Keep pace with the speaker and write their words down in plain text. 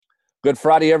Good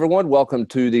Friday, everyone. Welcome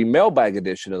to the mailbag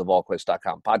edition of the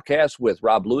VolQuest.com podcast with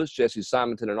Rob Lewis, Jesse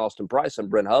Simonton, and Austin Price. I'm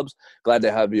Brent Hubbs. Glad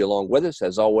to have you along with us.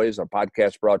 As always, our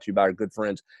podcast brought to you by our good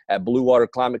friends at Blue Water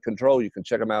Climate Control. You can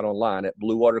check them out online at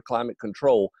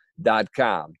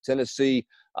bluewaterclimatecontrol.com. Tennessee,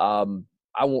 I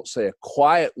won't say a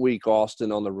quiet week,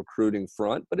 Austin, on the recruiting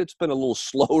front, but it's been a little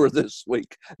slower this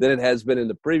week than it has been in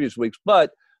the previous weeks.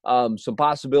 But some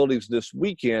possibilities this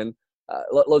weekend.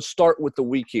 Let's start with the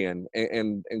weekend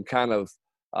and kind of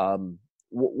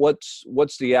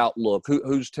what's the outlook?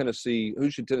 Who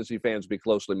should Tennessee fans be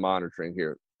closely monitoring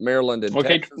here? Maryland and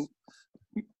Texas.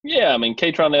 Yeah, I mean,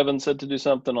 Katron Evans said to do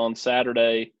something on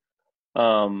Saturday,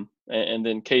 and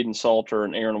then Caden Salter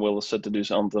and Aaron Willis said to do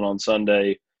something on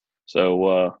Sunday.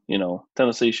 So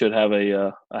Tennessee should have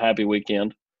a happy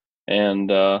weekend, and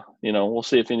we'll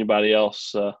see if anybody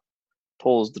else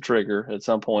pulls the trigger at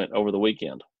some point over the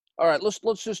weekend. All right,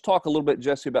 let's just talk a little bit,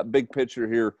 Jesse, about big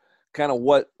picture here, kind of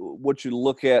what you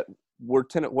look at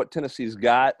what Tennessee's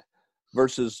got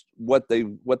versus what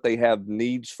they have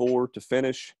needs for to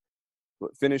finish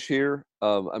here.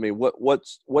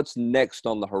 What's next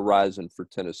on the horizon for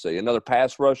Tennessee? Another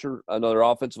pass rusher, another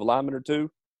offensive lineman or two?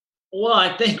 Well,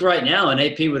 I think right now, and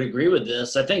AP would agree with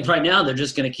this, I think right now they're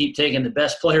just going to keep taking the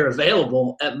best player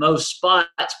available at most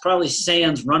spots, probably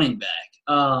Sands running back.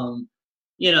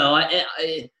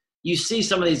 You see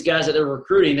some of these guys that they're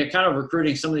recruiting, they're kind of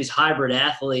recruiting some of these hybrid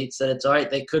athletes that it's all right,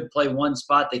 they could play one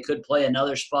spot, they could play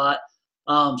another spot.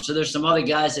 So there's some other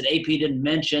guys that AP didn't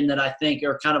mention that I think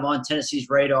are kind of on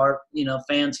Tennessee's radar.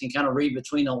 Fans can kind of read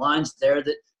between the lines there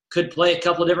that could play a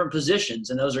couple of different positions.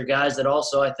 And those are guys that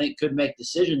also I think could make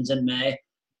decisions in May.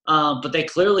 But they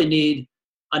clearly need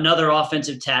another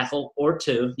offensive tackle or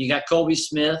two. You got Colby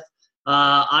Smith.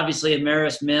 Obviously,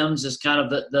 Amaris Mims is kind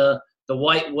of the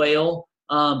white whale.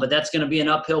 But that's going to be an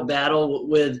uphill battle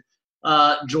with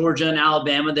Georgia and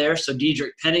Alabama there. So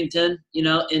Dedrick Pennington,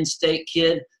 in-state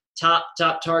kid, top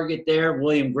target there.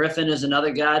 William Griffin is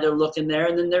another guy they're looking there.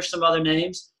 And then there's some other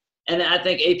names. And I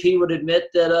think AP would admit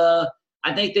that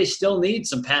I think they still need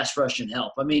some pass rushing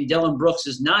help. I mean, Dylan Brooks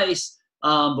is nice,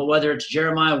 but whether it's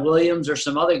Jeremiah Williams or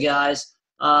some other guys,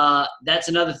 that's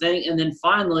another thing. And then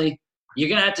finally, you're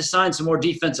going to have to sign some more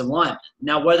defensive linemen.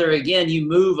 Now, whether, again, you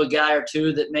move a guy or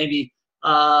two that maybe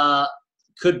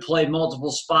could play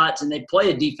multiple spots and they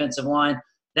play a defensive line,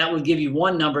 that would give you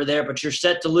one number there, but you're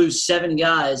set to lose 7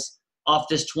 guys off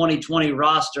this 2020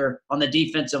 roster on the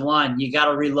defensive line. You got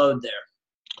to reload there.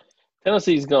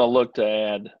 Tennessee's going to look to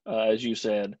add, as you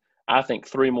said, I think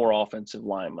 3 more offensive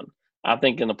linemen. I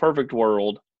think in the perfect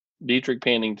world, Dedrick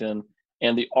Pennington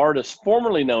and the artist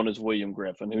formerly known as William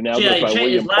Griffin, who now goes by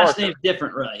William Parker. His last name's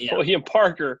different, right? Yeah. William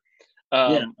Parker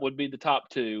would be the top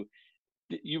 2.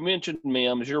 You mentioned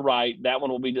Mims. You're right. That one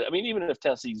will be – I mean, even if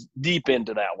Tennessee's deep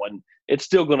into that one, it's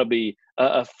still going to be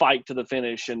a fight to the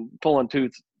finish and pulling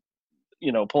teeth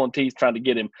trying to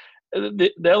get him.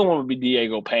 The other one would be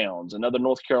Diego Pounds, another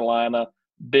North Carolina,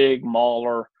 big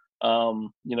mauler.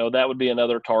 That would be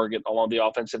another target along the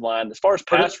offensive line. As far as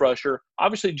pass rusher,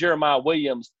 obviously Jeremiah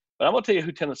Williams, but I'm going to tell you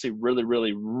who Tennessee really,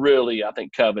 really, really, I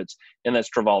think, covets, and that's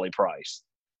Travali Price.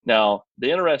 Now, the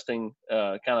interesting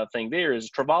kind of thing there is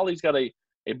Travali's got a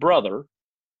brother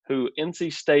who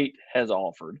NC State has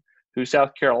offered, who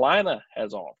South Carolina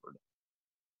has offered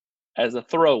as a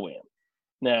throw-in.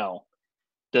 Now,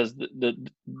 do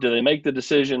they make the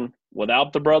decision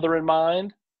without the brother in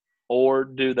mind, or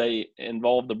do they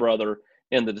involve the brother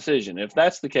in the decision? If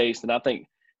that's the case, then I think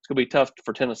it's going to be tough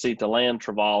for Tennessee to land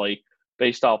Travali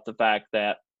based off the fact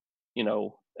that,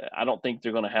 I don't think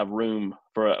they're going to have room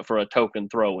for a token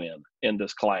throw-in in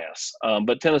this class.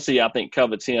 But Tennessee, I think,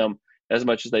 covets him as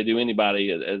much as they do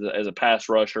anybody as a pass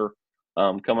rusher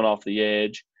coming off the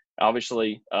edge.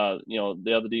 Obviously,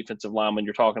 the other defensive linemen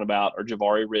you're talking about are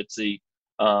Javari Ritzie,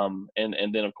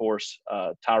 and then, of course,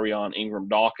 Tyrion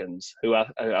Ingram-Dawkins, who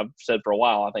I've said for a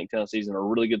while, I think Tennessee's in a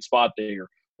really good spot there.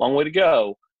 Long way to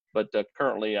go, but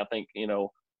currently I think,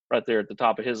 right there at the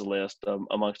top of his list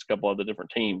amongst a couple other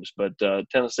different teams. But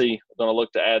Tennessee going to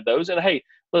look to add those. And, hey,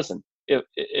 listen,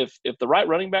 if the right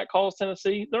running back calls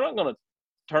Tennessee, they're not going to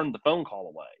turn the phone call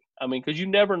away. I mean, because you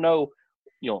never know,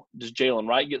 does Jalen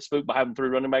Wright get spooked by having 3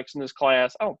 running backs in this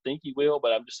class? I don't think he will,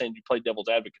 but I'm just saying you play devil's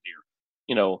advocate here.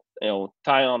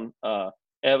 Tyon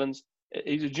Evans,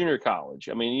 he's a junior college.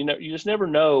 I mean, you just never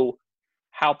know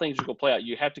how things are going to play out.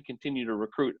 You have to continue to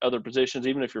recruit other positions,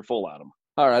 even if you're full at them.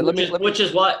 All right, which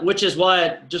is why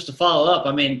just to follow up.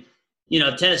 I mean,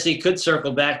 Tennessee could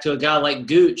circle back to a guy like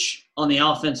Gooch on the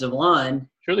offensive line.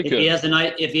 Sure they could.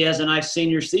 If he has a nice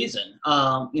senior season.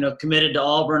 Committed to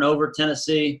Auburn over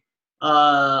Tennessee.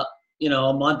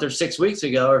 a month or 6 weeks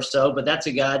ago or so, but that's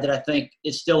a guy that I think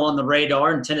is still on the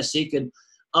radar, and Tennessee could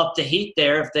up the heat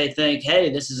there if they think, hey,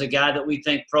 this is a guy that we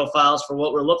think profiles for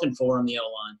what we're looking for in the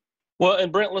O-line. Well,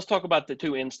 and Brent, let's talk about the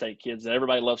two in-state kids that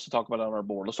everybody loves to talk about on our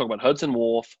board. Let's talk about Hudson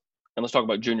Wolf, and let's talk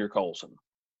about Junior Colson.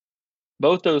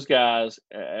 Both those guys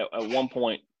at one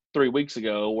point 3 weeks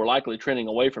ago were likely trending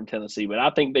away from Tennessee, but I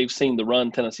think they've seen the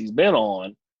run Tennessee's been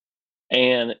on,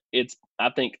 and it's, I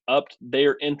think, upped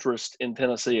their interest in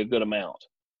Tennessee a good amount.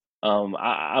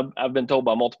 I've been told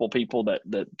by multiple people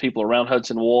that people around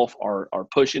Hudson Wolf are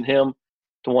pushing him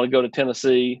to want to go to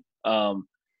Tennessee.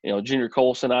 Junior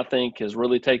Colson, I think, has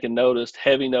really taken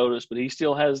heavy notice, but he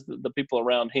still has the people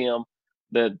around him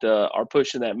that are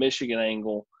pushing that Michigan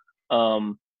angle.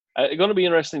 It's going to be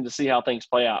interesting to see how things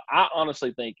play out. I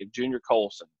honestly think if Junior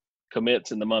Colson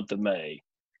commits in the month of May,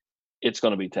 it's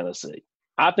going to be Tennessee.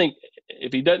 I think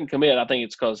if he doesn't commit, I think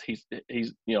it's because he's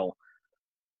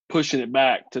pushing it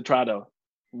back to try to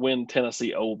win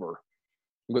Tennessee over.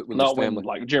 With not win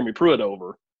like Jeremy Pruitt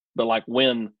over, but like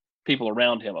win people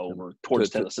around him over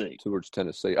towards Tennessee. Towards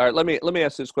Tennessee. All right, let me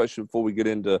ask this question before we get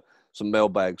into some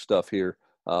mailbag stuff here.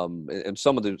 And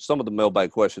some of the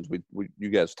mailbag questions you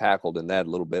guys tackled in that a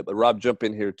little bit. But Rob, jump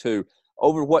in here too.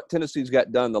 Over what Tennessee's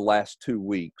got done the last 2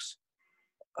 weeks,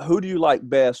 who do you like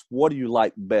best? What do you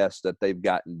like best that they've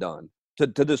gotten done to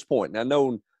this point? Now,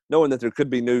 knowing that there could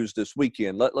be news this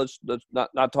weekend, let's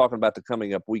not talking about the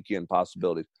coming up weekend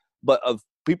possibilities, but of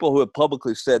people who have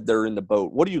publicly said they're in the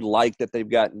boat. What do you like that they've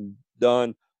gotten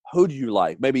done? Who do you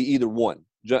like? Maybe either one.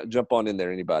 Jump on in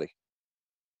there, anybody.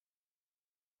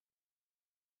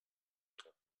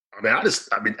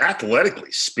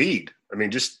 Athletically, speed.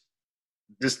 Just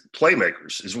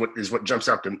playmakers is what jumps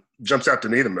out to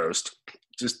me the most.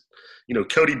 Just,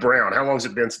 Cody Brown. How long has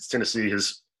it been since Tennessee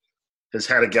has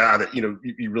had a guy that, you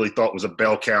really thought was a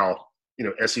bell cow,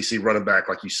 SEC running back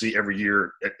like you see every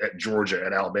year at Georgia,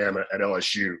 at Alabama, at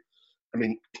LSU.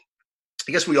 I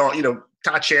guess we all,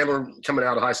 Ty Chandler coming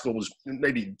out of high school was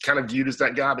maybe kind of viewed as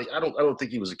that guy, but I don't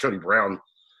think he was a Cody Brown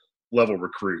level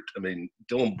recruit.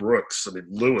 Dylan Brooks,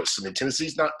 Lewis.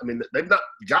 Tennessee's not, they've not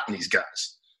gotten these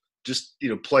guys. Just,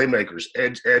 playmakers,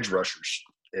 edge rushers.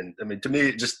 And to me,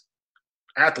 it just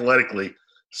athletically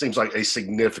seems like a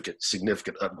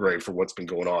significant upgrade for what's been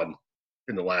going on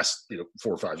in the last,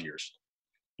 4 or 5 years.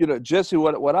 Jesse,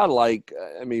 what I like,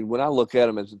 when I look at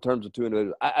them as in terms of two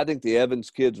individuals, I think the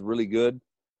Evans kid's really good.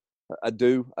 I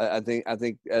do. I think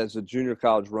as a junior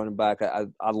college running back, I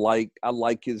like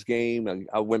his game.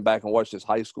 I went back and watched his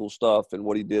high school stuff and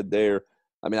what he did there.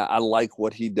 I like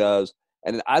what he does.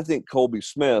 And I think Colby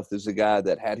Smith is a guy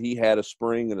that had he had a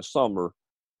spring and a summer,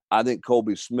 I think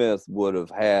Colby Smith would have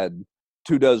had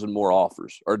 2 dozen more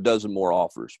offers or a dozen more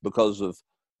offers because of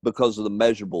the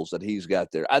measurables that he's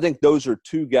got there. I think those are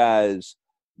 2 guys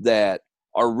that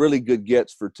are really good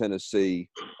gets for Tennessee,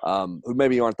 who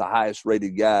maybe aren't the highest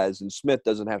rated guys, and Smith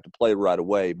doesn't have to play right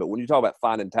away. But when you talk about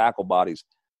finding tackle bodies,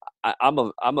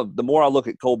 the more I look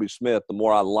at Colby Smith, the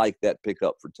more I like that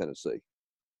pickup for Tennessee.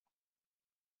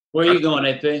 Where are you going,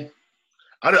 AP?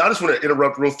 I just want to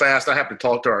interrupt real fast. I happened to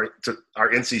talk to our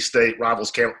NC State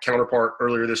rivals counterpart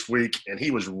earlier this week, and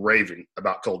he was raving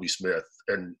about Colby Smith,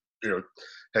 and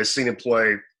has seen him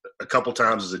play a couple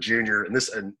times as a junior, and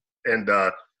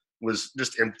was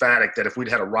just emphatic that if we'd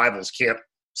had a rivals camp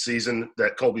season,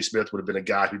 that Colby Smith would have been a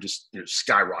guy who just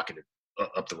skyrocketed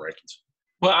up the rankings.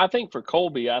 Well, I think for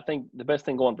Colby, I think the best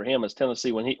thing going for him is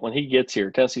Tennessee. When he gets here,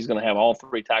 Tennessee's going to have all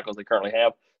 3 tackles they currently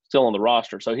have still on the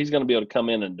roster, so he's going to be able to come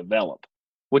in and develop,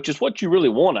 which is what you really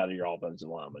want out of your offensive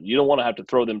lineman. You don't want to have to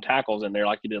throw them tackles in there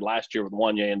like you did last year with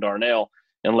Wanye and Darnell,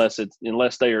 unless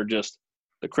they are just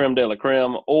the creme de la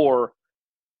creme, or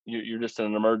you're just in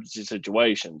an emergency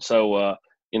situation. So,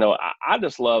 I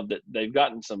just love that they've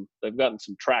gotten some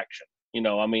traction.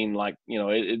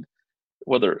 It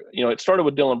started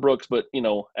with Dylan Brooks, but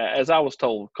as I was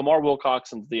told, Kamar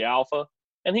Wilcoxon's the alpha,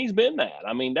 and he's been that.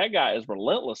 That guy is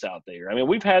relentless out there.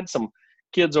 We've had some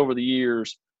kids over the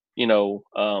years,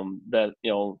 that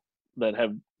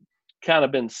have kind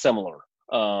of been similar,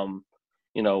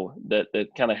 that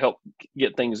kind of help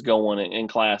get things going in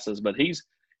classes. But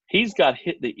he's got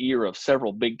hit the ear of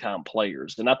several big time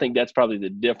players, and I think that's probably the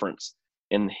difference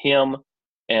in him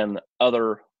and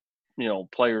other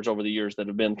players over the years that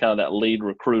have been kind of that lead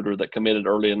recruiter that committed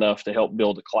early enough to help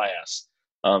build a class.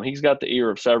 He's got the ear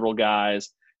of several guys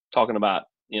talking about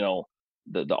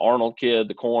the Arnold kid,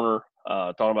 the corner,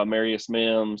 talking about Marius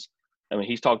Mims.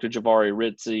 He's talked to Jabari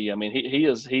Ritzy.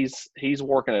 He's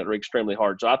working it extremely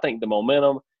hard. So I think the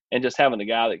momentum and just having a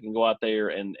guy that can go out there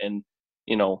and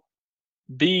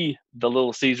be the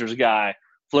Little Caesars guy,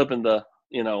 flipping the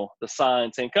the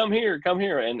sign saying, come here,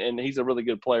 and he's a really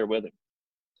good player with him.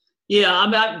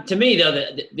 Yeah, to me, though,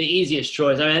 the easiest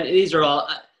choice, I mean, these are all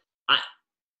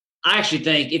I actually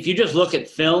think if you just look at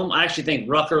film, I actually think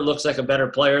Rucker looks like a better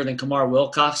player than Kamar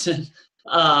Wilcoxon,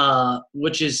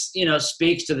 which is,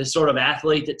 speaks to the sort of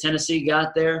athlete that Tennessee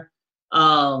got there.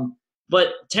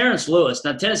 But Terrence Lewis,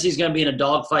 now Tennessee's going to be in a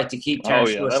dogfight to keep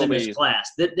Terrence Lewis in this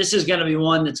class. This is going to be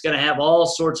one that's going to have all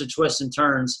sorts of twists and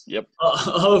turns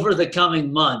over the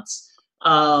coming months.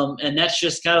 And that's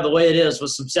just kind of the way it is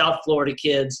with some South Florida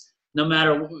kids, no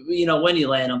matter, when you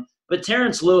land them. But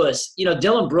Terrence Lewis,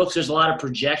 Dylan Brooks, there's a lot of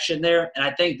projection there, and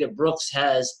I think that Brooks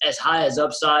has as high as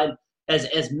upside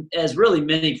as really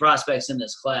many prospects in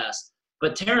this class.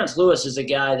 But Terrence Lewis is a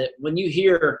guy that when you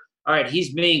hear, all right,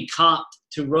 he's being comped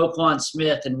to Roquan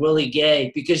Smith and Willie Gay,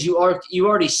 because you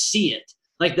already see it.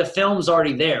 Like the film's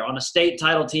already there. On a state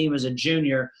title team as a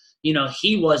junior,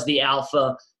 he was the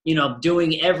alpha,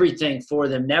 doing everything for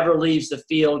them, never leaves the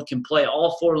field, can play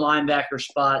all 4 linebacker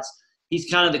spots. He's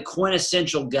kind of the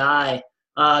quintessential guy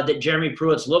that Jeremy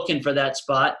Pruitt's looking for that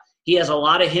spot. He has a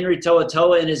lot of Henry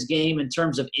To'oTo'o in his game in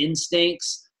terms of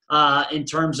instincts, in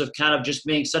terms of kind of just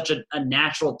being such a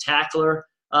natural tackler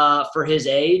for his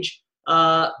age.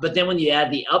 But then when you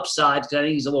add the upside, because I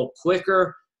think he's a little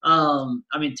quicker,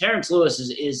 Terrence Lewis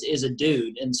is a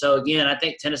dude. And so, again, I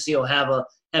think Tennessee will have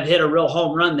hit a real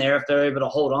home run there if they're able to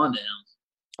hold on to him.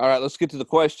 All right, let's get to the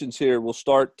questions here. We'll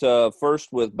start first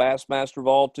with Bassmaster of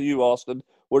all to you, Austin.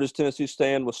 Where does Tennessee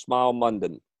stand with Smile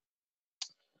Munden?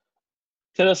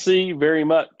 Tennessee very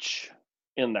much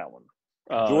in that one.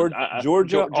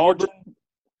 Georgia, Auburn.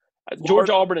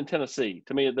 Georgia, Auburn, and Tennessee.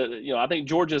 To me, I think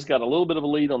Georgia's got a little bit of a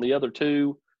lead on the other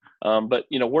two. But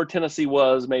where Tennessee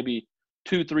was maybe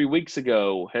 2-3 weeks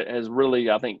ago has really,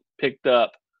 I think, picked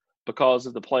up because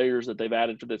of the players that they've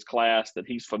added to this class that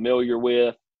he's familiar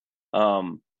with.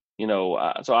 Again,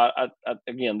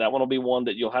 that one will be one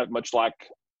that you'll have, much like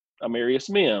Amarius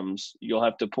Mims, you'll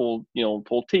have to pull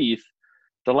teeth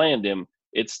to land him.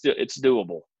 It's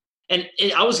doable. And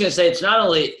I was going to say, it's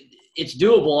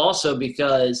doable also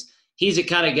because he's a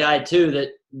kind of guy too that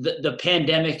the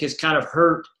pandemic has kind of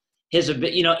hurt his a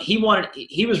bit.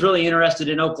 He was really interested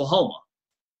in Oklahoma,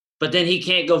 but then he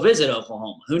can't go visit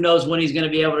Oklahoma. Who knows when he's going to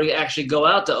be able to actually go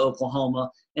out to Oklahoma.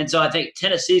 And so I think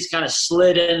Tennessee's kind of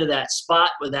slid into that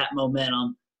spot with that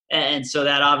momentum. And so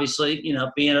that obviously,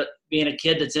 being a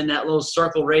kid that's in that little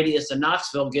circle radius of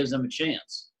Knoxville gives them a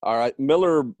chance. All right.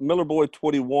 Miller Boy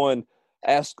 21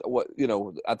 asked what,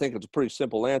 I think it's a pretty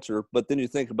simple answer, but then you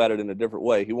think about it in a different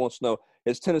way. He wants to know,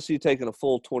 has Tennessee taken a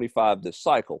full 25 this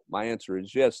cycle? My answer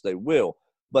is yes, they will.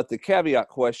 But the caveat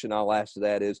question I'll ask to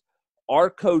that is, are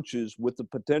coaches with the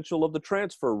potential of the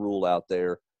transfer rule out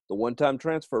there, the one-time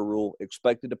transfer rule,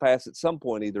 expected to pass at some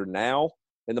point, either now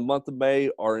in the month of May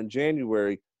or in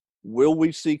January? Will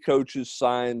we see coaches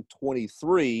sign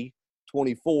 23,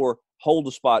 24, hold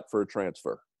a spot for a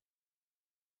transfer?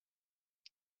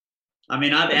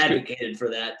 I've advocated for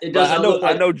that. It doesn't.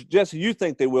 I know, Jesse, you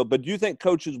think they will, but do you think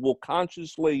coaches will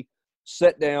consciously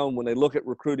sit down when they look at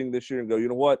recruiting this year and go, you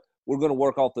know what, we're going to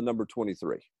work off the number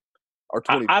 23 or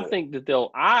 24? I think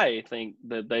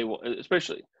that they will,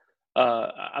 especially.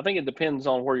 I think it depends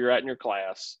on where you're at in your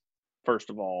class, first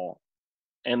of all,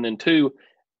 and then two,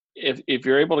 if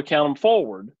you're able to count them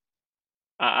forward,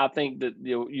 I think that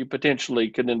you potentially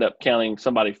could end up counting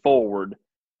somebody forward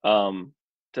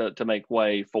to make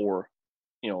way for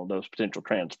those potential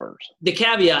transfers. The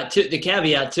caveat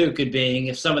too could be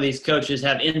if some of these coaches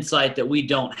have insight that we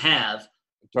don't have,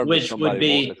 which would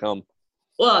be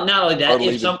well, not only that,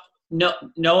 if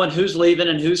knowing who's leaving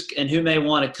and who may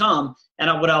want to come.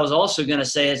 And what I was also going to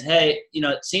say is, hey,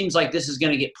 it seems like this is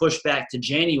going to get pushed back to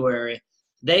January.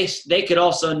 They could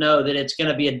also know that it's going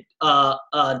to be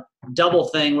a double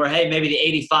thing where, hey, maybe the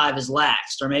 85 is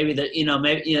laxed, or maybe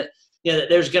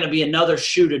there's going to be another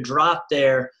shoe to drop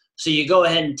there. So you go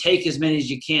ahead and take as many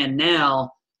as you can now,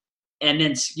 and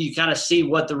then you kind of see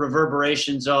what the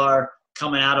reverberations are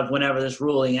coming out of whenever this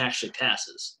ruling actually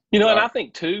passes. And I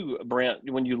think too, Brent,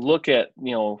 when you look at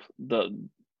the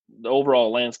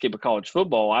overall landscape of college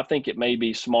football, I think it may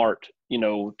be smart,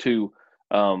 to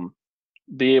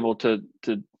be able to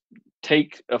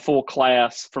take a full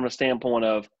class from a standpoint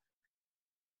of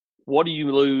what do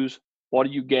you lose, what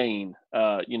do you gain,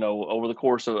 over the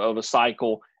course of a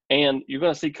cycle. And you're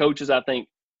going to see coaches, I think,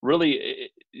 really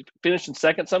finishing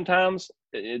second sometimes.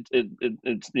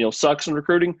 It sucks in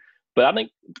recruiting. But I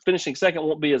think finishing second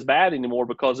won't be as bad anymore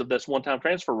because of this one-time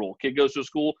transfer rule. Kid goes to a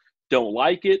school, don't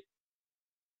like it.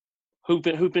 Who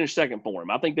finished second for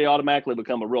him? I think they automatically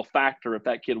become a real factor if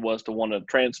that kid was to want to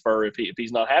transfer if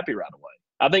he's not happy right away.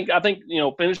 I think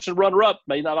finishing runner-up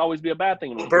may not always be a bad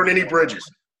thing. Burn any bridges.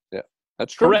 Yeah,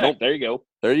 that's true. Correct. There you go.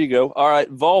 There you go. All right,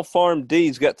 Vol Farm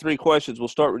D's got 3 questions. We'll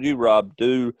start with you, Rob.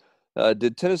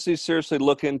 Did Tennessee seriously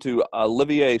look into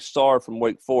Olivier Sarr from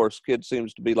Wake Forest? Kid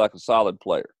seems to be like a solid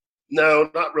player. No,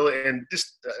 not really. And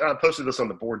I posted this on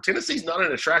the board. Tennessee's not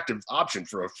an attractive option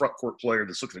for a front court player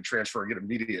that's looking to transfer and get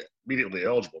immediately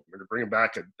eligible. I mean, they're bringing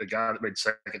back a guy that made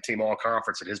second team all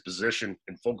conference at his position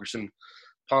in Fulkerson.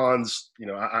 Pons,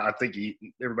 I think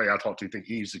everybody I talked to think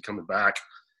he's coming back.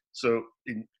 So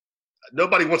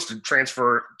nobody wants to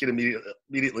transfer, get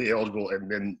immediately eligible, and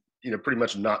then pretty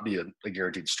much not be a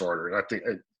guaranteed starter. And I think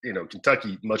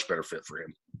Kentucky much better fit for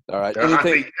him. All right, I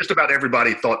think just about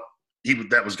everybody thought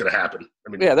that was going to happen. I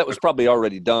mean, yeah, that was probably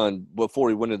already done before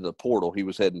he went into the portal. He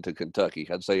was heading to Kentucky.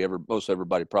 I'd say most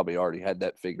everybody probably already had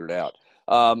that figured out.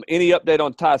 Any update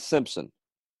on Ty Simpson?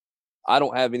 I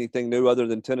don't have anything new other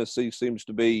than Tennessee seems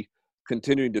to be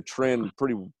continuing to trend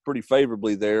pretty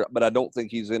favorably there, but I don't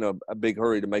think he's in a big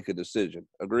hurry to make a decision.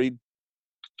 Agreed?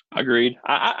 Agreed.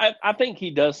 I think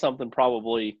he does something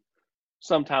probably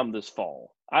sometime this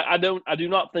fall. I do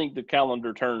not think the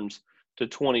calendar turns to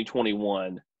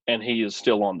 2021 and he is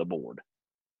still on the board.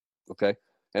 Okay.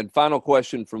 And final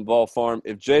question from Vol Farm.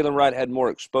 If Jalen Wright had more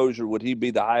exposure, would he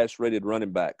be the highest rated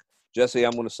running back? Jesse,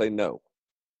 I'm going to say no.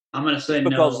 I'm going to say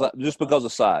no. Just because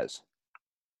of size.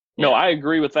 No, I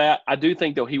agree with that. I do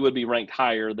think, though, he would be ranked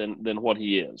higher than what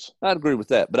he is. I'd agree with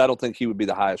that, but I don't think he would be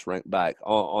the highest ranked back.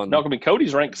 No, I mean,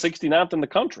 Cody's ranked 69th in the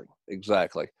country.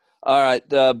 Exactly. All right,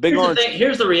 Big Orange.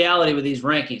 Here's the reality with these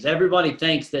rankings. Everybody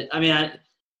thinks that –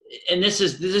 and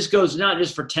this goes not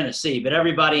just for Tennessee, but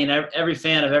everybody and every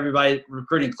fan of everybody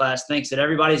recruiting class thinks that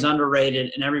everybody's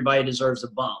underrated and everybody deserves a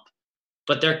bump.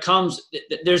 But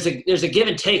there's a give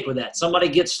and take with that. Somebody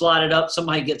gets slotted up,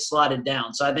 somebody gets slotted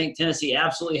down. So I think Tennessee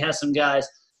absolutely has some guys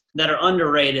that are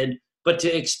underrated. But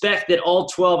to expect that all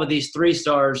 12 of these 3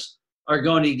 stars are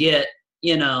going to get,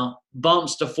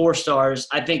 bumps to 4 stars,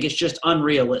 I think it's just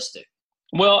unrealistic.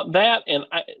 Well, that and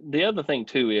the other thing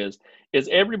too is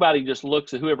everybody just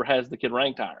looks at whoever has the kid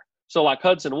ranked higher. So like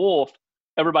Hudson Wolf,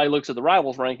 everybody looks at the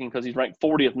Rivals ranking because he's ranked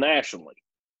 40th nationally.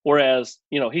 Whereas,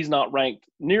 he's not ranked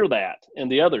near that in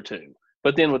the other 2.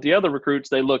 But then with the other recruits,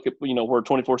 they look at, where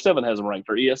 24/7 has them ranked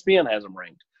or ESPN has them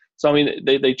ranked. So, I mean,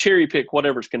 they cherry pick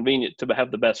whatever's convenient to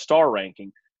have the best star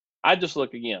ranking. I just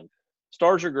look again.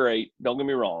 Stars are great. Don't get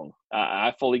me wrong.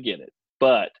 I fully get it.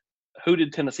 But who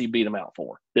did Tennessee beat them out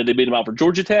for? Did they beat them out for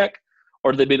Georgia Tech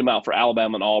or did they beat them out for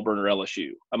Alabama and Auburn or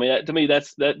LSU? I mean, to me,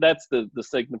 that's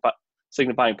the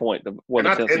signifying point of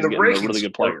whether Tennessee's getting a really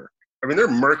good player. I mean, they're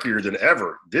murkier than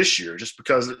ever this year just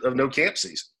because of no camp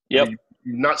season. Yep. I mean,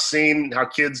 you've not seen how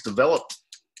kids develop,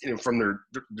 from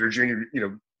their junior,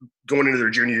 going into their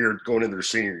junior year, going into their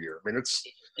senior year. I mean, it's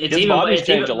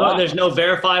changed a lot. There's no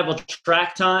verifiable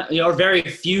track time, or very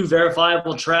few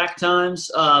verifiable track times,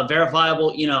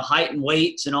 verifiable, height and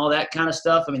weights and all that kind of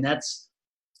stuff. I mean,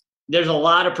 there's a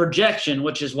lot of projection,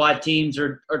 which is why teams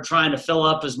are trying to fill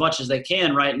up as much as they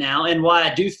can right now, and why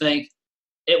I do think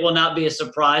it will not be a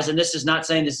surprise. And this is not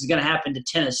saying this is going to happen to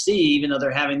Tennessee, even though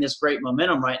they're having this great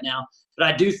momentum right now. But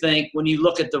I do think when you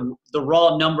look at the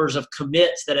raw numbers of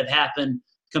commits that have happened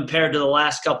compared to the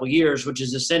last couple of years, which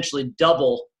is essentially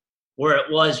double where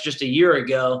it was just a year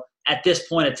ago at this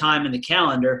point of time in the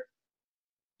calendar,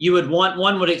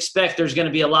 one would expect there's going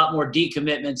to be a lot more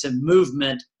decommitments and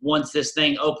movement once this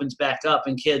thing opens back up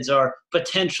and kids are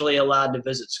potentially allowed to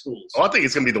visit schools. Oh, I think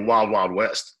it's going to be the wild, wild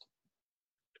west.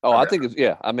 Oh, I think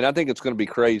I think it's going to be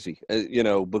crazy,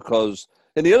 because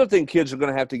 – and the other thing kids are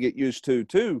going to have to get used to,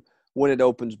 too, when it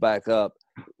opens back up.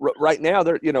 Right now,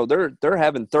 they're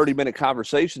having 30-minute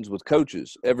conversations with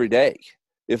coaches every day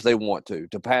if they want to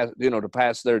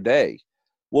pass their day.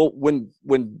 Well, when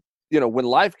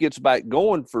life gets back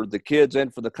going for the kids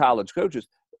and for the college coaches,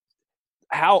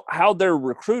 how they're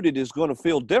recruited is going to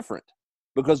feel different,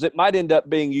 because it might end up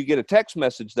being you get a text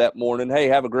message that morning, hey,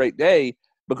 have a great day,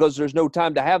 because there's no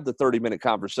time to have the 30-minute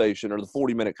conversation or the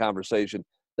 40-minute conversation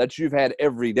that you've had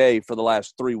every day for the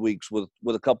last 3 weeks with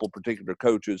a couple particular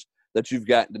coaches that you've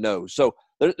gotten to know. So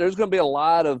there's going to be a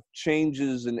lot of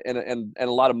changes and a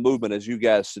lot of movement, as you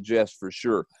guys suggest, for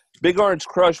sure. Big Orange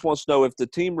Crush wants to know, if the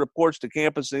team reports to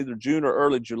campus in either June or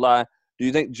early July, do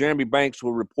you think Jeremy Banks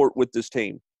will report with this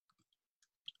team?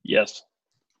 Yes.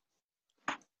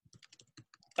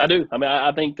 I do. I mean,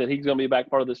 I think that he's going to be back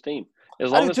part of this team. As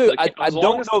long as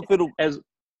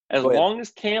long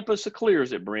as campus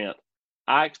clears it, Brent,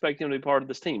 I expect him to be part of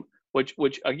this team. Which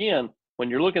again, when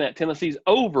you're looking at Tennessee's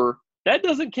over, that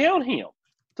doesn't count him.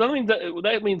 So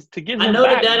that means to get him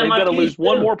back, they've got to lose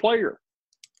one more player.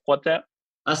 What that?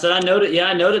 I said I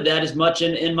noted that as much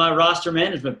in my roster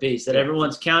management piece, that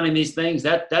everyone's counting these things.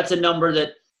 That's a number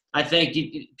that I think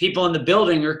people in the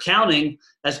building are counting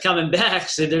as coming back.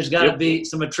 So there's got to be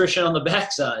some attrition on the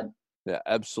backside. Yeah,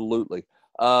 absolutely.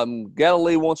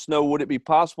 Galilee wants to know, would it be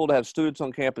possible to have students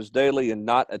on campus daily and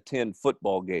not attend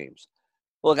football games?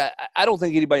 Look, I don't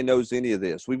think anybody knows any of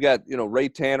this. We've got, Ray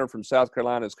Tanner from South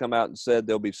Carolina has come out and said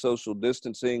there'll be social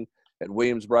distancing at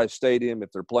Williams-Brice Stadium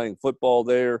if they're playing football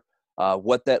there.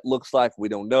 What that looks like, we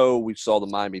don't know. We saw the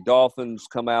Miami Dolphins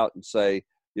come out and say,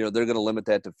 they're going to limit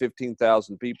that to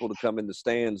 15,000 people to come in the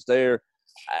stands there.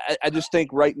 I just think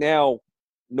right now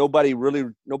nobody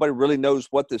really knows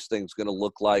what this thing's going to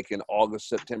look like in August,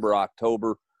 September,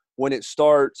 October. When it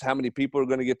starts, how many people are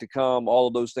going to get to come, all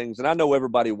of those things. And I know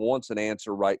everybody wants an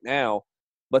answer right now,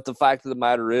 but the fact of the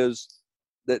matter is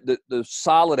that the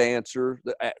solid answer,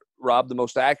 Rob, the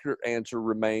most accurate answer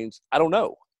remains, I don't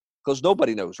know, because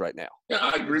nobody knows right now. Yeah,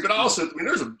 I agree. But also,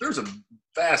 there's a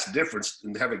vast difference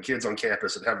in having kids on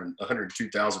campus and having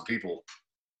 102,000 people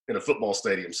in a football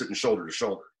stadium sitting shoulder to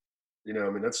shoulder.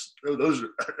 That's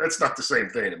not the same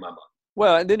thing in my mind.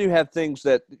 Well, and then you have things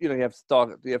that, you have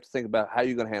to think about how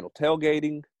you're going to handle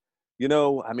tailgating.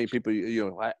 People,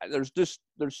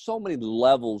 there's so many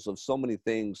levels of so many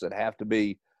things that have to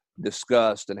be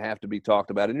discussed and have to be talked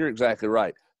about. And you're exactly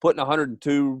right. Putting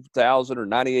 102,000 or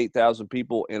 98,000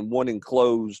 people in one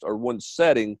enclosed or one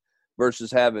setting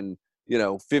versus having,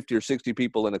 50 or 60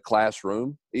 people in a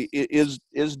classroom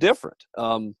is different.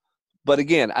 But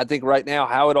again, I think right now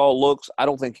how it all looks, I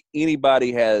don't think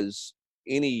anybody has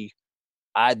any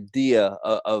idea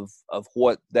of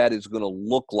what that is going to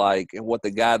look like and what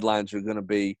the guidelines are going to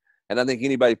be. And I think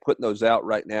anybody putting those out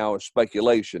right now is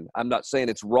speculation. I'm not saying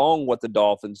it's wrong what the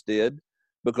Dolphins did,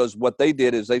 because what they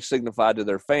did is they signified to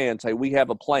their fans, hey, we have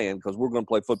a plan because we're going to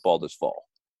play football this fall.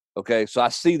 Okay, so I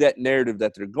see that narrative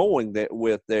that they're going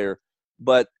with there,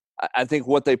 but I think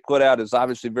what they put out is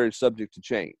obviously very subject to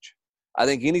change. I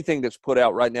think anything that's put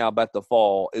out right now about the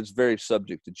fall is very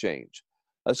subject to change.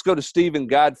 Let's go to Stephen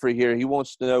Godfrey here. He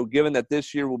wants to know, given that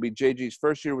this year will be JG's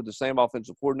first year with the same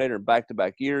offensive coordinator in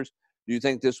back-to-back years, do you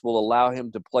think this will allow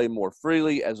him to play more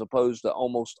freely as opposed to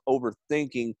almost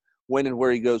overthinking when and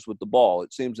where he goes with the ball?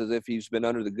 It seems as if he's been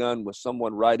under the gun with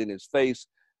someone right in his face,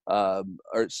 or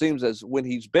it seems as when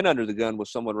he's been under the gun with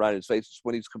someone right in his face, it's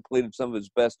when he's completed some of his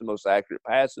best and most accurate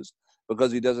passes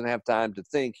because he doesn't have time to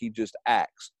think. He just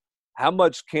acts. How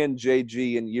much can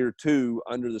JG in year two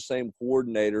under the same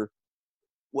coordinator?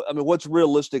 I mean, what's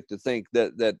realistic to think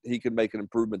that he can make an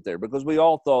improvement there? Because we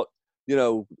all thought,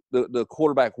 the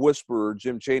quarterback whisperer,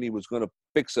 Jim Chaney, was going to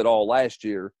fix it all last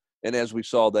year. And as we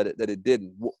saw that it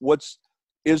didn't.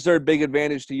 Is there a big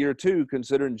advantage to year two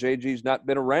considering JG's not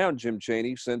been around Jim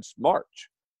Chaney since March?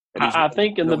 I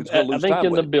think in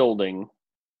the building,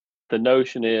 the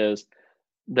notion is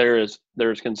there's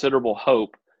considerable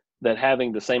hope that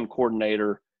having the same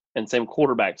coordinator and same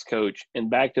quarterbacks coach in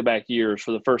back-to-back years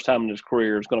for the first time in his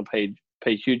career is going to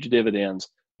pay huge dividends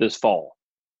this fall.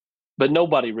 But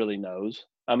nobody really knows.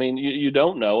 I mean, you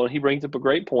don't know. And he brings up a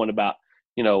great point about,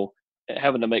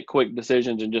 having to make quick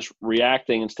decisions and just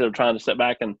reacting instead of trying to step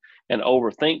back and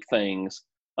overthink things.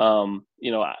 I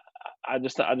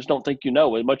just don't think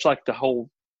much like the whole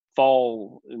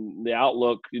fall and the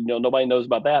outlook, nobody knows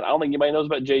about that. I don't think anybody knows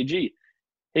about JG.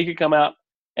 He could come out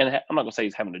and I'm not going to say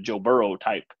he's having a Joe Burrow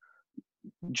type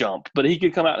jump, but he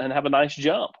could come out and have a nice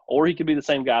jump, or he could be the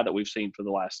same guy that we've seen for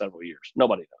the last several years.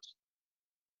 Nobody knows.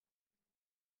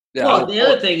 Yeah. Well, the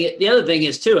other thing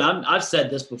is too. I've said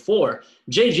this before.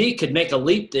 JG could make a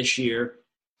leap this year,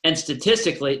 and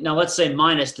statistically, now let's say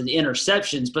minus the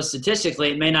interceptions, but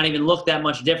statistically, it may not even look that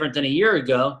much different than a year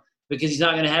ago because he's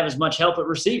not going to have as much help at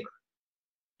receiver,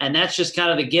 and that's just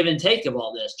kind of the give and take of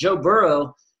all this. Joe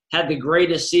Burrow had the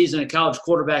greatest season a college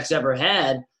quarterback's ever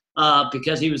had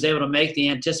because he was able to make the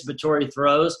anticipatory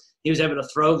throws. He was able to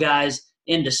throw guys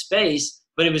into space.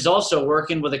 But he was also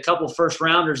working with a couple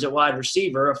first-rounders at wide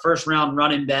receiver, a first-round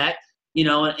running back, and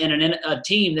a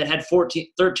team that had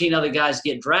 13 other guys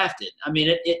get drafted. I mean,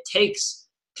 it takes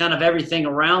kind of everything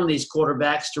around these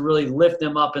quarterbacks to really lift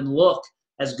them up and look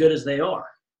as good as they are.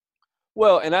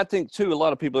 Well, and I think, too, a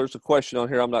lot of people – there's a question on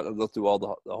here. I'm not going to go through all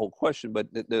the whole question, but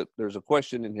there's a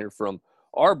question in here from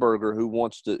Arberger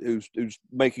who's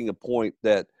making a point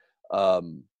that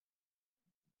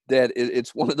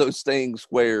it's one of those things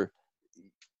where –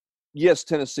 yes,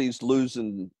 Tennessee's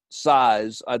losing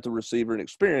size at the receiver and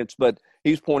experience, but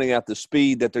he's pointing out the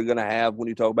speed that they're going to have when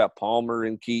you talk about Palmer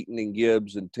and Keaton and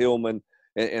Gibbs and Tillman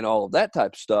and all of that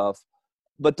type of stuff.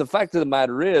 But the fact of the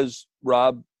matter is,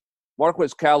 Rob,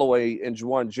 Marquez Callaway and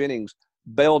Juwan Jennings,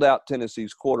 bailed out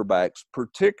Tennessee's quarterbacks,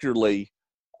 particularly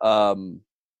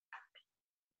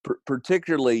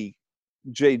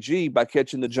JG, by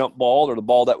catching the jump ball or the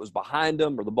ball that was behind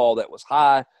him or the ball that was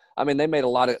high. I mean, they made a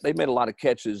lot of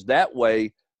catches that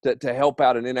way to help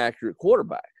out an inaccurate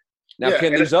quarterback. Now,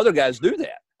 can these other guys do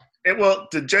that? And well,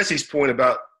 to Jesse's point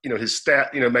about, his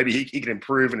stat, maybe he can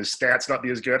improve and his stats not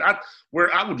be as good.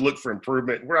 Where I would look for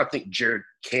improvement, where I think Jared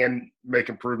can make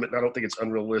improvement, and I don't think it's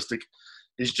unrealistic,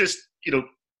 is just,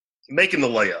 making the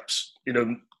layups,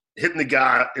 hitting the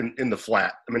guy in the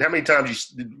flat. I mean, how many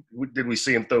times did we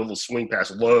see him throw a little swing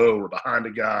pass low or behind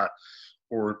a guy,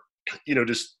 or,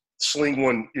 just sling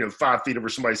one, 5 feet over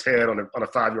somebody's head on a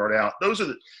 5-yard out? Those are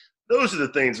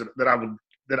the things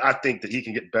that I think that he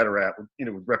can get better at,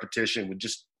 with repetition, with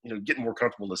just, getting more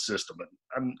comfortable in the system. And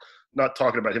I'm not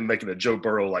talking about him making a Joe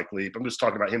Burrow-like leap. I'm just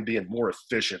talking about him being more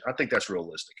efficient. I think that's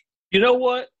realistic. You know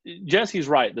what? Jesse's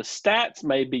right. The stats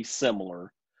may be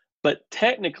similar, but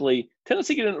technically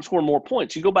Tennessee can end up scoring more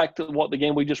points. You go back to the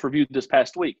game we just reviewed this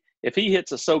past week. If he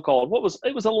hits a so-called,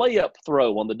 it was a layup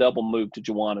throw on the double move to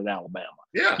Juwan in Alabama.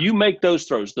 Yeah. You make those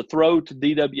throws, the throw to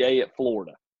DWA at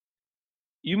Florida.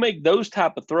 You make those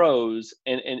type of throws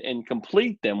and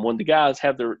complete them when the guys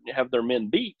have their men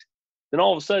beat, then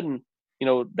all of a sudden,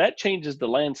 that changes the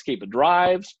landscape of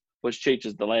drives, which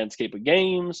changes the landscape of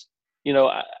games.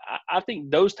 I think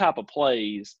those type of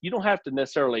plays, you don't have to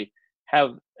necessarily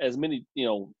have as many,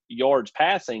 yards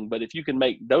passing, but if you can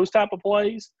make those type of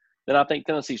plays, then I think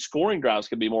Tennessee's scoring drives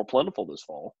could be more plentiful this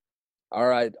fall. All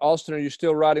right. Austin, are you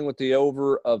still riding with the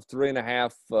over of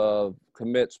 3.5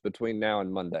 commits between now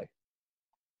and Monday?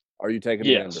 Are you taking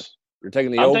the under? You're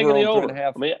taking the over on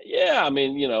 3.5?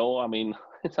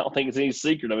 I don't think it's any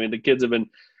secret. I mean, the kids have been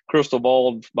crystal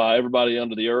balled by everybody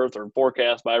under the earth, or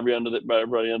forecast by everybody under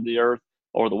the earth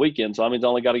over the weekend. So, it's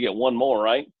only got to get one more,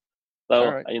 right? So,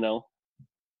 all right.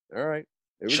 All right.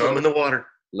 Show them in the water.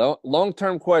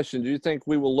 Long-term question. Do you think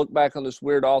we will look back on this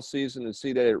weird off-season and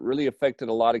see that it really affected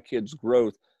a lot of kids'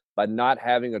 growth by not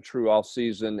having a true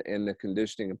off-season in the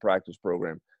conditioning and practice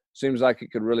program? Seems like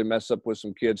it could really mess up with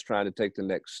some kids trying to take the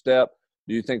next step.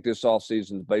 Do you think this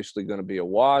offseason is basically going to be a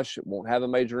wash? It won't have a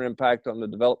major impact on the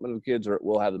development of kids, or it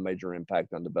will have a major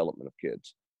impact on development of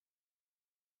kids?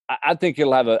 I think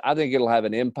it'll have an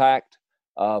impact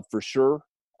for sure.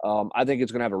 I think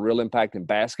it's going to have a real impact in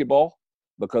basketball,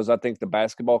 because I think the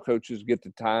basketball coaches get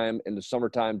the time in the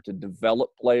summertime to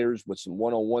develop players with some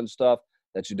one-on-one stuff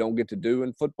that you don't get to do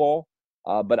in football.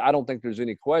 But I don't think there's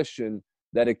any question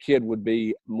that a kid would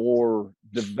be more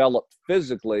developed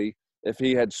physically if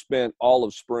he had spent all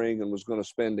of spring and was going to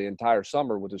spend the entire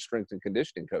summer with a strength and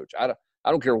conditioning coach. I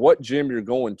don't care what gym you're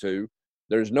going to.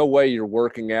 There's no way you're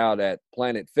working out at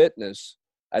Planet Fitness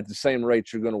at the same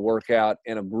rate you're going to work out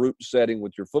in a group setting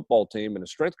with your football team and a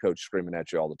strength coach screaming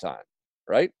at you all the time,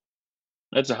 right?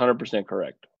 That's 100%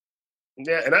 correct.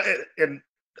 Yeah, and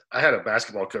I had a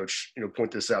basketball coach,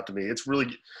 point this out to me. It's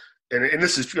really – and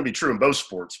this is going to be true in both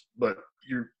sports, but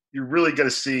you're really going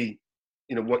to see,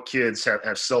 what kids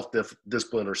have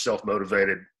self-discipline or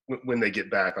self-motivated when they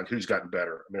get back on who's gotten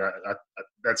better. I mean,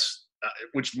 that's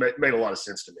which made a lot of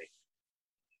sense to me.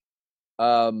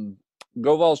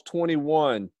 Goval's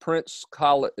 21. Prince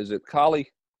Collie, is it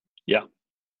Collie? Yeah.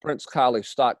 Prince Collie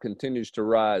stock continues to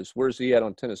rise. Where's he at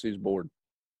on Tennessee's board?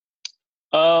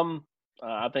 I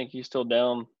think he's still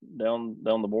down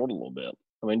the board a little bit.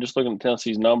 I mean, just looking at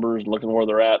Tennessee's numbers, looking where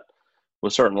they're at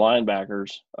with certain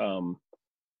linebackers, or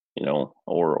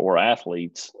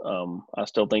athletes, I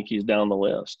still think he's down the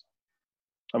list.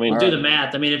 I mean, do the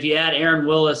math. I mean, if you add Aaron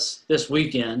Willis this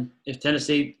weekend, if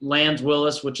Tennessee lands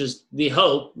Willis, which is the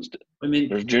hope, I mean,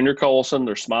 there's Junior Colson,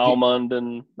 there's Smile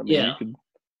Munden.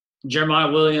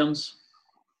 Jeremiah Williams.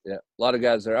 Yeah, a lot of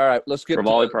guys there. All right, let's get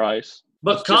Ramali Price.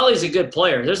 But Colley's a good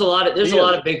player. There's a lot of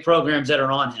big programs that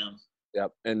are on him.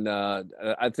 Yep, and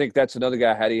I think that's another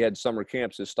guy. Had he had summer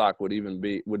camps, his stock would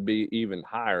be even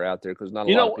higher out there, because not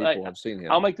a lot of people have seen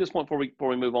him. I'll make this point before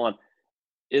we move on.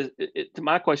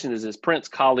 My question is Prince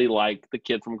Collie like the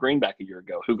kid from Greenback a year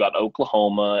ago who got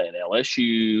Oklahoma and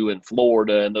LSU and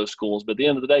Florida and those schools, but at the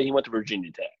end of the day, he went to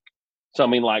Virginia Tech. So I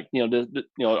mean,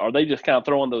 are they just kind of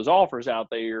throwing those offers out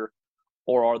there,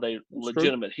 or are they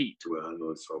legitimate heat?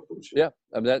 Yeah,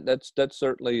 I mean, that's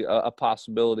certainly a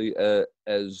possibility.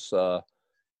 No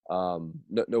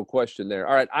question there.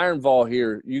 All right, Ironval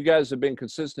here. You guys have been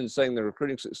consistent in saying the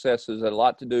recruiting success has had a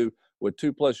lot to do with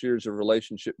 2+ years of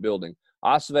relationship building.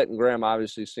 Osvet and Graham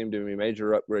obviously seem to be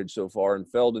major upgrades so far, and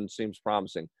Felden seems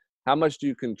promising. How much do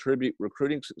you contribute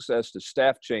recruiting success to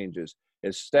staff changes?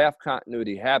 As staff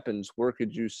continuity happens, where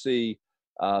could you see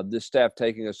this staff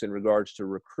taking us in regards to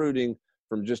recruiting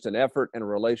from just an effort and a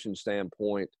relation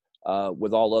standpoint,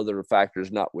 with all other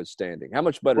factors notwithstanding? How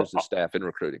much better is the staff in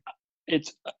recruiting?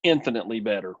 It's infinitely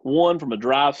better. One, from a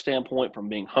drive standpoint, from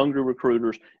being hungry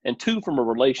recruiters, and two, from a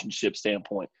relationship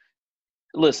standpoint.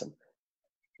 Listen,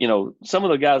 some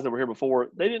of the guys that were here before,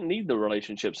 they didn't need the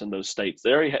relationships in those states.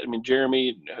 They already had,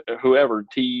 Jeremy, whoever,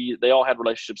 T, they all had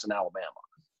relationships in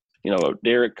Alabama.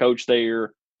 Derek coached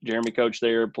there, Jeremy coached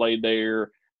there, played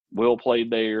there, Will played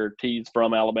there, T's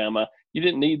from Alabama. You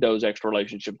didn't need those extra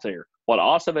relationships there. What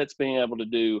Ossovet's being able to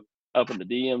do up in the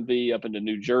DMV, up into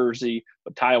New Jersey,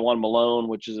 with Taiwan Malone,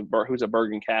 who's a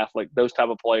Bergen Catholic, those type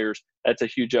of players, that's a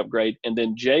huge upgrade. And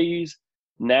then Jay's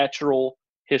natural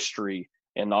history,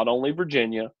 and not only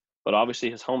Virginia, but obviously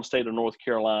his home state of North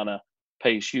Carolina,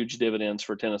 pays huge dividends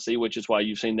for Tennessee, which is why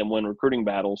you've seen them win recruiting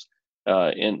battles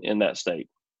in that state.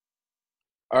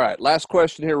 All right, last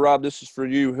question here, Rob. This is for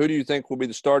you. Who do you think will be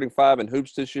the starting five in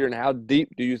hoops this year, and how deep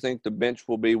do you think the bench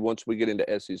will be once we get into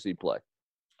SEC play?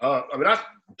 I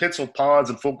penciled Pons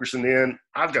and Fulkerson in.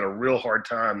 I've got a real hard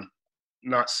time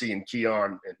not seeing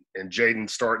Keon and Jaden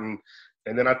starting.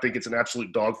 And then I think it's an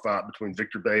absolute dogfight between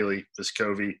Victor Bailey,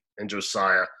 Vescovi, and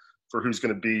Josiah for who's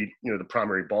going to be, the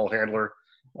primary ball handler.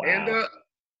 Wow. And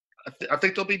I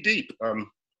think they'll be deep.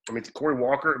 Corey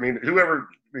Walker,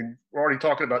 we're already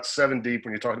talking about 7 deep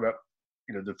when you're talking about,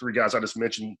 the 3 guys I just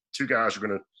mentioned. 2 guys are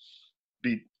going to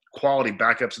be quality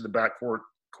backups in the backcourt.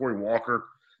 Corey Walker,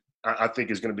 I think,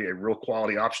 is going to be a real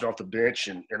quality option off the bench.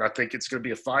 And I think it's going to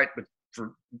be a fight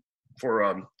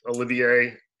for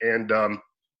Olivier and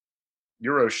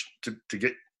Urosh to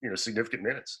get, significant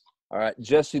minutes. All right,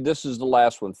 Jesse, this is the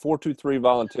last one. 423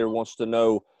 Volunteer wants to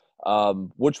know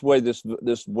which way this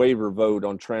waiver vote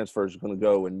on transfers is going to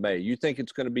go in May. You think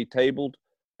it's going to be tabled?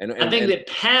 I think it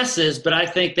passes, but I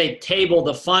think they table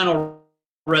the final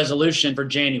resolution for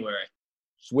January.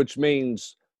 Which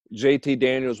means JT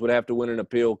Daniels would have to win an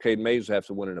appeal. Cade Mays would have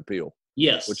to win an appeal.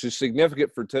 Yes. Which is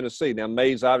significant for Tennessee. Now,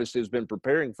 Mays obviously has been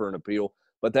preparing for an appeal,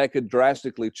 but that could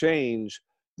drastically change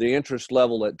the interest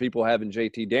level that people have in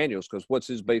JT Daniels, because what's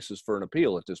his basis for an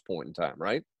appeal at this point in time,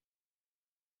 right?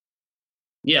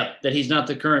 Yeah, that he's not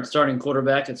the current starting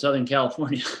quarterback at Southern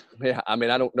California. Yeah, I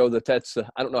don't know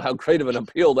I don't know how great of an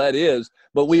appeal that is,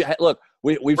 but we've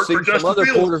seen some other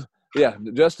quarters. Yeah,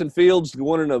 Justin Fields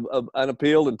won an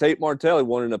appeal, and Tate Martelli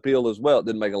won an appeal as well. It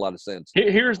didn't make a lot of sense.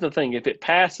 Here's the thing. If it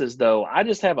passes, though, I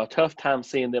just have a tough time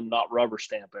seeing them not rubber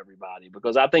stamp everybody,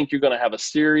 because I think you're going to have a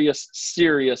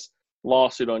serious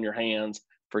lawsuit on your hands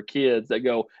for kids that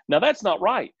go, now that's not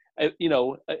right.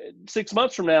 6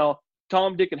 months from now,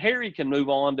 Tom, Dick, and Harry can move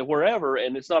on to wherever,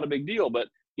 and it's not a big deal. But,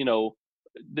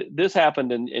 this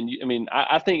happened, and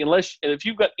I think if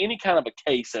you've got any kind of a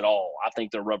case at all, I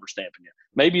think they're rubber stamping you.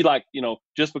 Maybe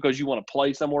just because you want to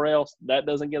play somewhere else, that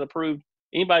doesn't get approved.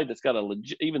 Anybody that's got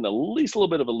even the least little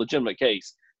bit of a legitimate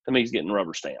case, to me, is getting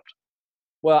rubber stamped.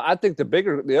 Well, I think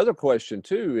the other question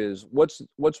too is what's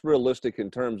realistic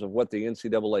in terms of what the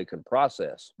NCAA can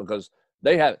process, because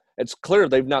it's clear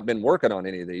they've not been working on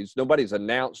any of these. Nobody's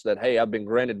announced that, hey, I've been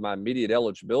granted my immediate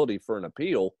eligibility for an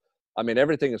appeal.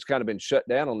 Everything has kind of been shut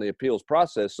down on the appeals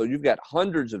process. So you've got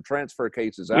hundreds of transfer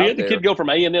cases out there. We had the kid go from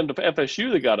A&M to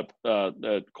FSU that got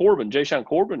Corbin. Jayshon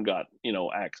Corbin got,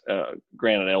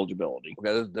 granted eligibility.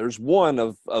 Okay, there's one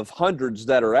of hundreds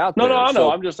that are out there. No, I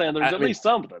know. I'm just saying there's at least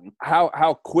something.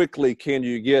 How quickly can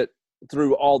you get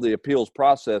through all the appeals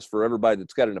process for everybody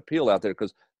that's got an appeal out there?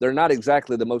 Because they're not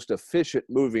exactly the most efficient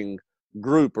moving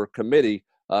group or committee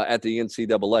at the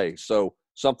NCAA. So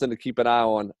something to keep an eye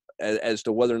on as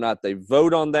to whether or not they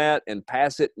vote on that and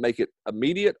pass it, make it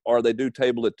immediate, or they do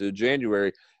table it to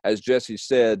January. As Jesse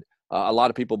said, a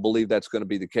lot of people believe that's going to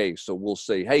be the case. So we'll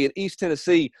see. Hey, in East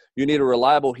Tennessee, you need a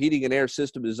reliable heating and air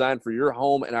system designed for your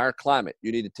home and our climate.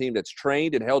 You need a team that's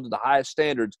trained and held to the highest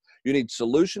standards. You need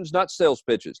solutions, not sales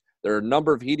pitches. There are a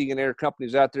number of heating and air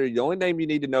companies out there. The only name you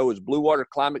need to know is Blue Water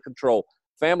Climate Control.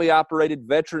 Family operated,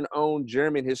 veteran owned.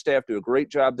 Jeremy and his staff do a great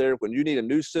job there. When you need a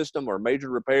new system or a major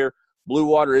repair, Blue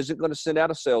Water isn't going to send out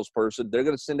a salesperson. They're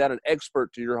going to send out an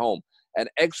expert to your home, an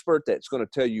expert that's going to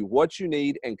tell you what you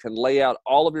need and can lay out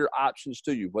all of your options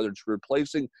to you, whether it's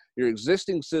replacing your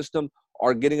existing system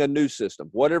or getting a new system.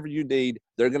 Whatever you need,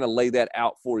 they're going to lay that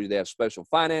out for you. They have special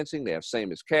financing. They have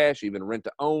same as cash, even rent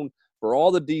to own. For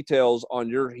all the details on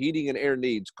your heating and air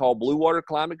needs, call Blue Water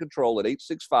Climate Control at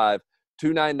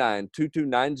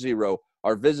 865-299-2290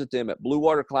 or visit them at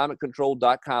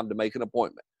bluewaterclimatecontrol.com to make an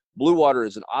appointment. Blue Water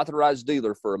is an authorized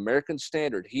dealer for American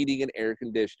Standard Heating and Air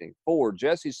Conditioning. For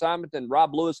Jesse Simonton,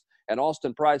 Rob Lewis, and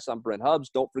Austin Price, I'm Brent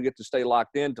Hubbs. Don't forget to stay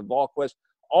locked in to VolQuest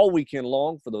all weekend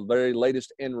long for the very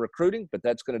latest in recruiting. But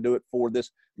that's going to do it for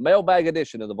this mailbag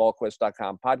edition of the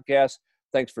VolQuest.com podcast.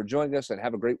 Thanks for joining us, and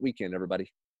have a great weekend,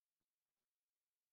 everybody.